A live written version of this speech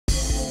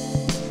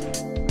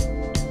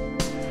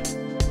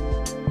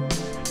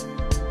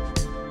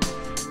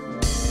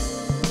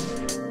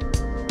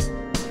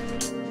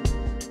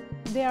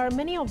There are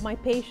many of my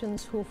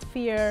patients who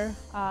fear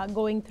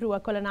going through a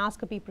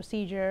colonoscopy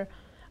procedure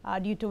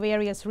due to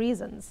various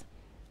reasons.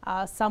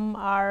 Some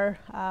are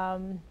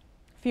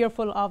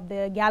fearful of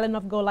the gallon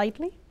of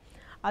Golightly.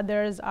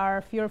 Others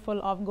are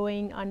fearful of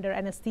going under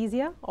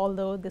anesthesia,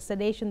 although the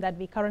sedation that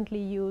we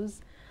currently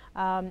use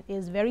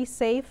is very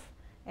safe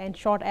and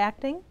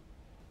short-acting.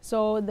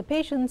 So the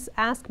patients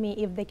ask me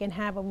if they can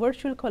have a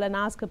virtual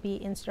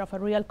colonoscopy instead of a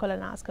real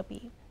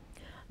colonoscopy.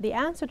 The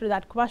answer to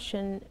that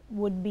question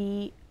would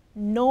be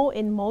no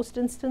in most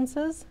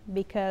instances,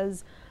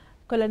 because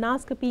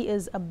colonoscopy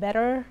is a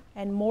better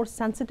and more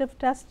sensitive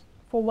test,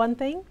 for one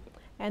thing.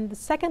 And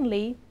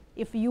secondly,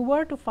 if you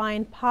were to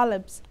find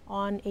polyps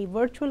on a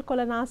virtual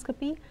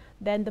colonoscopy,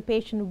 then the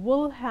patient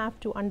will have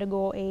to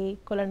undergo a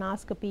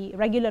colonoscopy,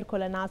 regular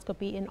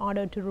colonoscopy, in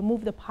order to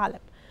remove the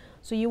polyp.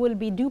 So you will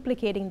be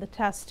duplicating the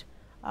test,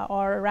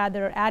 or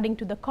rather adding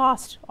to the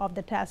cost of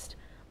the test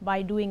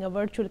by doing a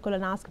virtual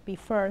colonoscopy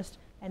first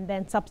and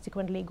then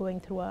subsequently going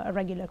through a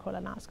regular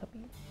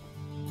colonoscopy.